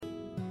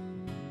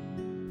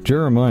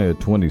Jeremiah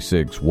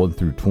 26, 1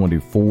 through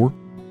 24.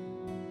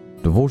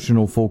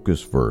 Devotional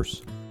focus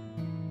verse.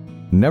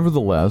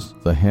 Nevertheless,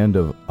 the hand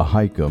of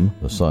Ahikam,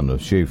 the son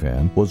of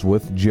Shaphan, was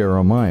with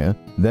Jeremiah,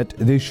 that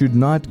they should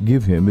not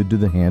give him into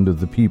the hand of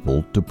the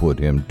people to put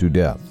him to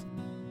death.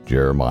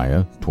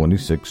 Jeremiah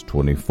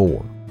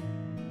 26:24.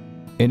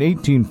 In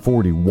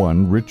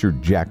 1841,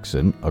 Richard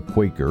Jackson, a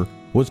Quaker,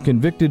 was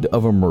convicted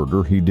of a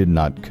murder he did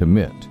not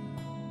commit.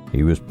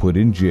 He was put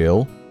in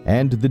jail,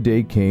 and the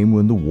day came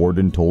when the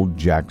warden told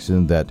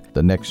Jackson that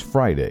the next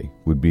Friday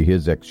would be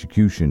his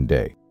execution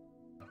day.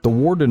 The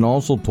warden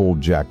also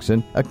told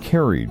Jackson a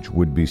carriage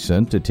would be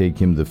sent to take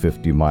him the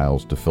 50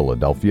 miles to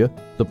Philadelphia,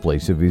 the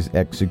place of his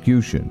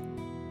execution.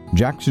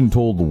 Jackson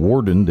told the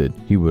warden that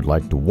he would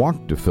like to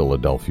walk to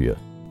Philadelphia,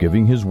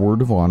 giving his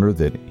word of honor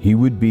that he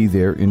would be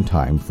there in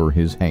time for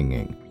his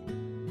hanging.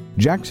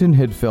 Jackson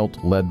had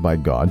felt led by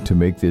God to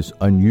make this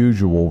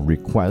unusual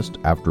request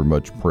after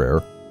much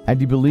prayer, and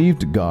he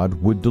believed God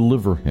would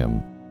deliver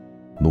him.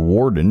 The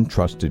warden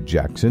trusted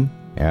Jackson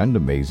and,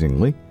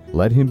 amazingly,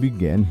 let him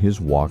begin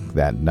his walk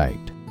that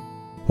night.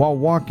 While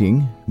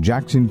walking,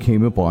 Jackson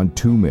came upon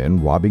two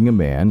men robbing a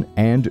man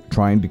and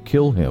trying to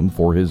kill him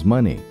for his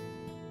money.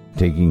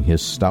 Taking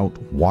his stout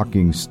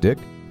walking stick,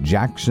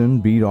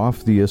 Jackson beat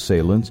off the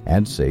assailants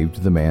and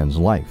saved the man's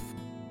life.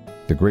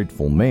 The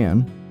grateful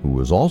man, who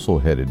was also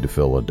headed to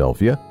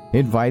Philadelphia,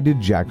 invited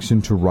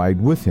Jackson to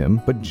ride with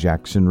him, but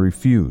Jackson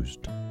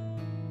refused.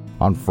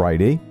 On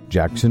Friday,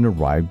 Jackson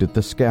arrived at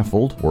the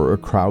scaffold where a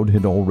crowd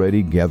had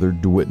already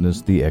gathered to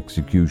witness the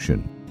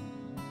execution.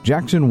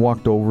 Jackson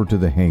walked over to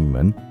the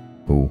hangman,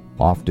 who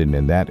often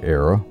in that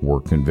era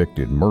were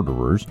convicted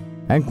murderers,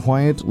 and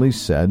quietly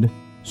said,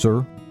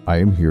 "Sir, I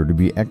am here to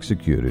be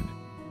executed."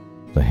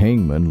 The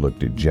hangman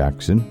looked at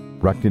Jackson,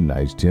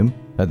 recognized him,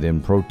 and then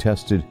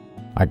protested,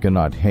 "I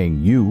cannot hang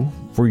you,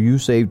 for you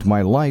saved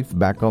my life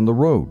back on the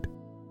road."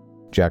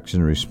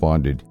 Jackson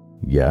responded,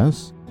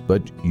 "Yes,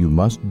 but you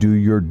must do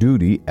your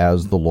duty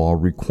as the law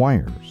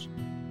requires."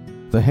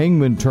 The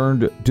hangman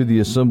turned to the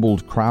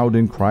assembled crowd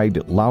and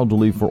cried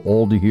loudly for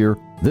all to hear,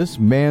 "This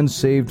man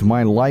saved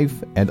my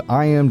life, and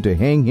I am to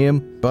hang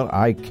him, but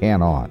I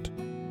cannot.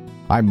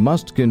 I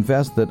must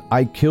confess that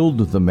I killed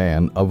the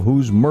man of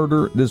whose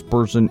murder this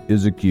person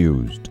is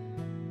accused."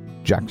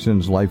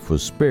 Jackson's life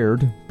was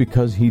spared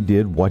because he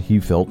did what he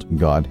felt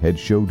God had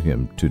showed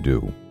him to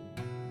do.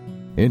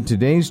 In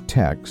today's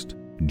text,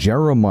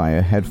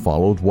 Jeremiah had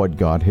followed what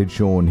God had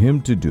shown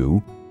him to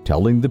do,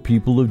 telling the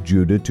people of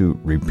Judah to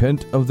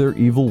repent of their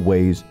evil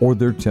ways or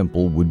their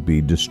temple would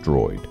be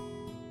destroyed.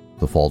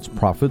 The false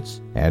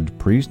prophets and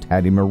priest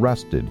had him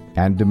arrested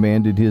and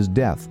demanded his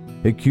death,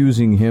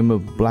 accusing him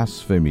of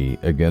blasphemy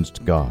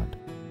against God.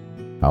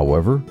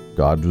 However,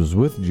 God was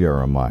with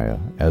Jeremiah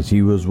as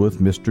he was with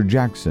Mr.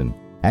 Jackson,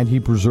 and he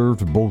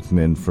preserved both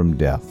men from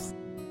death.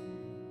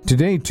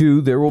 Today,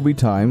 too, there will be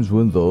times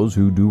when those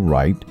who do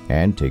right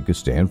and take a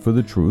stand for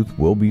the truth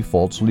will be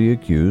falsely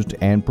accused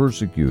and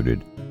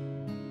persecuted.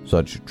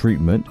 Such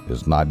treatment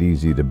is not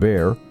easy to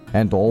bear,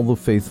 and all the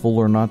faithful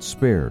are not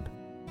spared.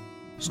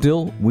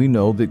 Still, we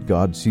know that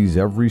God sees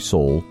every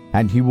soul,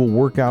 and He will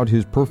work out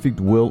His perfect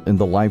will in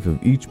the life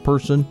of each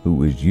person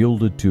who is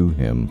yielded to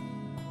Him.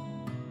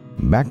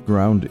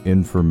 Background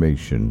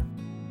information.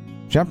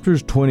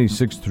 Chapters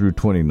 26 through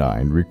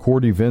 29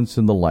 record events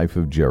in the life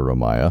of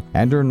Jeremiah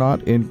and are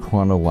not in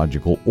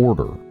chronological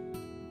order.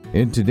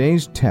 In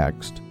today's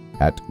text,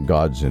 at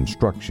God's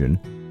instruction,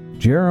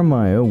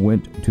 Jeremiah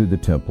went to the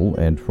temple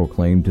and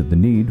proclaimed the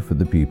need for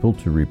the people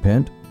to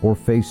repent or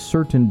face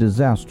certain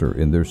disaster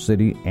in their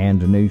city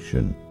and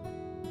nation.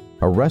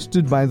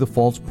 Arrested by the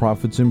false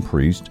prophets and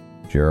priests,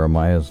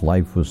 Jeremiah's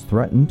life was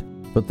threatened,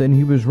 but then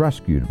he was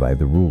rescued by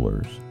the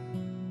rulers.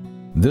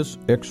 This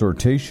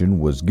exhortation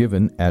was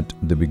given at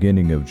the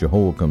beginning of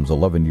Jehoiakim's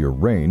 11-year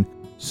reign,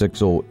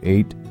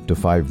 608 to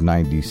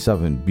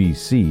 597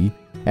 BC,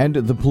 and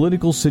the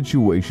political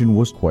situation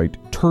was quite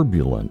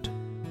turbulent.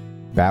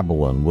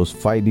 Babylon was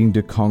fighting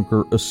to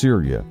conquer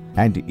Assyria,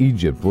 and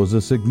Egypt was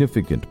a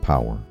significant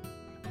power.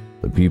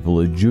 The people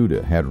of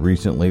Judah had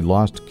recently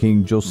lost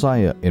King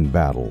Josiah in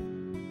battle.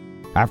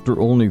 After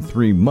only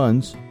 3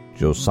 months,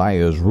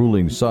 Josiah's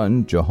ruling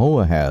son,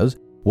 Jehoahaz,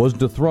 was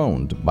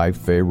dethroned by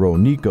Pharaoh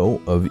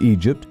Necho of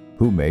Egypt,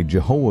 who made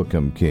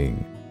Jehoiakim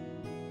king.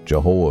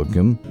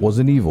 Jehoiakim was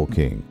an evil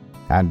king,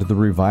 and the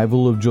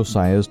revival of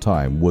Josiah's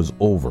time was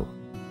over.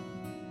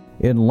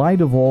 In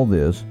light of all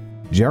this,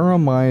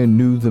 Jeremiah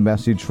knew the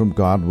message from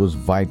God was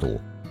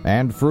vital,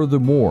 and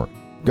furthermore,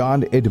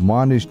 God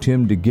admonished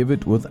him to give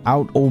it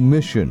without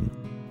omission,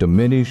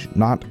 diminish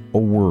not a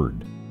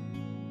word.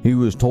 He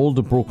was told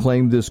to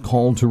proclaim this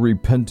call to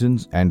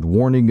repentance and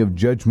warning of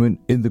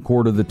judgment in the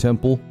court of the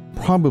temple,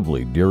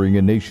 probably during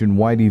a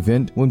nationwide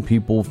event when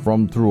people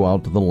from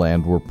throughout the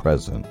land were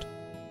present.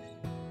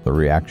 The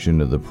reaction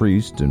of the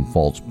priests and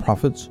false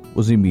prophets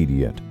was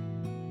immediate.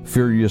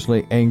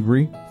 Furiously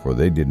angry, for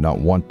they did not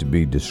want to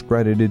be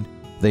discredited,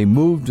 they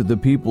moved the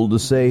people to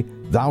say,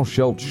 "Thou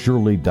shalt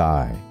surely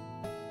die."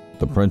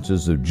 The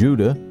princes of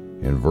Judah,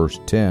 in verse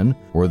 10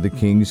 were the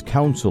king's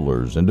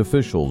counselors and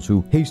officials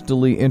who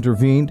hastily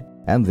intervened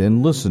and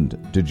then listened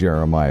to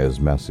Jeremiah's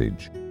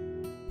message.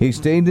 He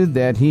stated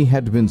that he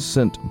had been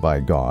sent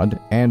by God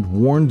and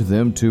warned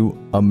them to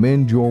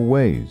amend your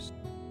ways.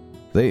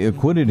 They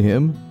acquitted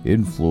him,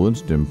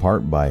 influenced in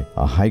part by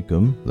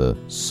Ahikam, the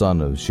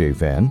son of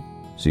Shaphan.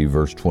 See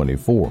verse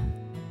 24.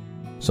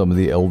 Some of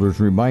the elders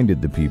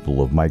reminded the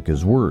people of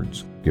Micah's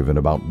words, given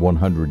about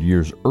 100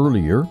 years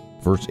earlier.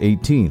 Verse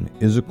 18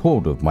 is a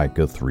quote of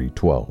Micah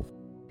 3:12.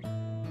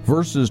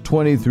 Verses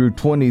 20 through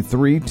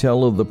 23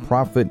 tell of the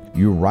prophet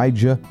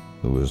Urijah,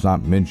 who is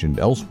not mentioned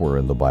elsewhere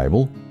in the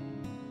Bible.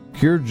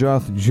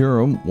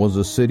 Kirjath-jearim was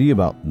a city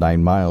about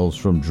 9 miles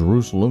from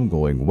Jerusalem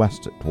going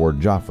west toward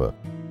Jaffa.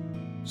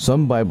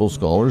 Some Bible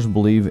scholars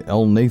believe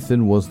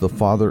Elnathan was the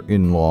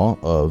father-in-law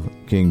of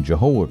King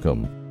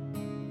Jehoiakim.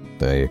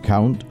 The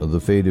account of the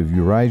fate of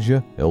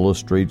Urijah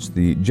illustrates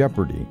the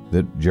jeopardy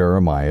that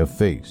Jeremiah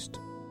faced.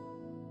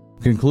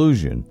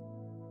 Conclusion: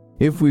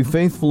 if we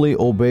faithfully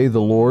obey the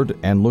Lord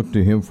and look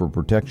to Him for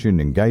protection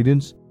and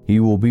guidance, He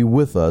will be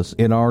with us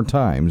in our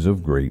times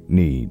of great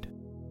need.